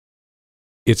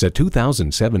It's a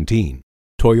 2017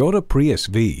 Toyota Prius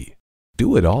V.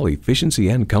 Do it all efficiency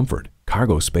and comfort,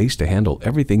 cargo space to handle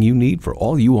everything you need for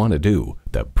all you want to do.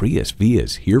 The Prius V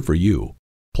is here for you.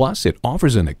 Plus, it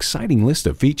offers an exciting list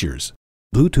of features: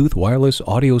 Bluetooth wireless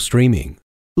audio streaming,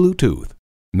 Bluetooth,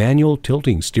 manual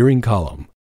tilting steering column,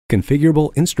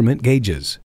 configurable instrument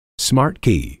gauges, smart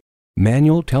key,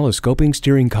 manual telescoping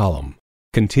steering column,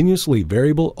 continuously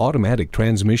variable automatic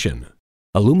transmission,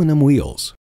 aluminum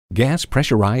wheels, gas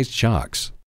pressurized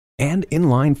shocks, and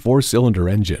inline 4-cylinder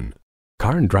engine.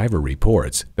 Car and Driver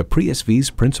reports the Prius V's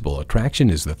principal attraction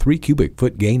is the 3 cubic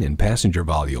foot gain in passenger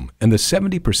volume and the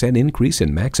 70% increase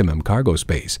in maximum cargo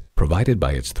space provided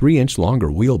by its 3-inch longer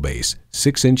wheelbase,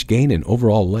 6-inch gain in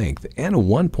overall length, and a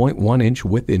 1.1-inch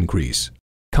width increase.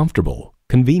 Comfortable,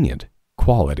 convenient,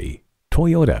 quality.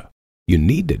 Toyota. You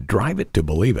need to drive it to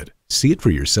believe it. See it for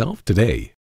yourself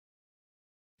today.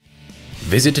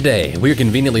 Visit today. We're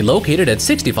conveniently located at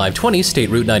 6520 State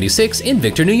Route 96 in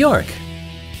Victor, New York.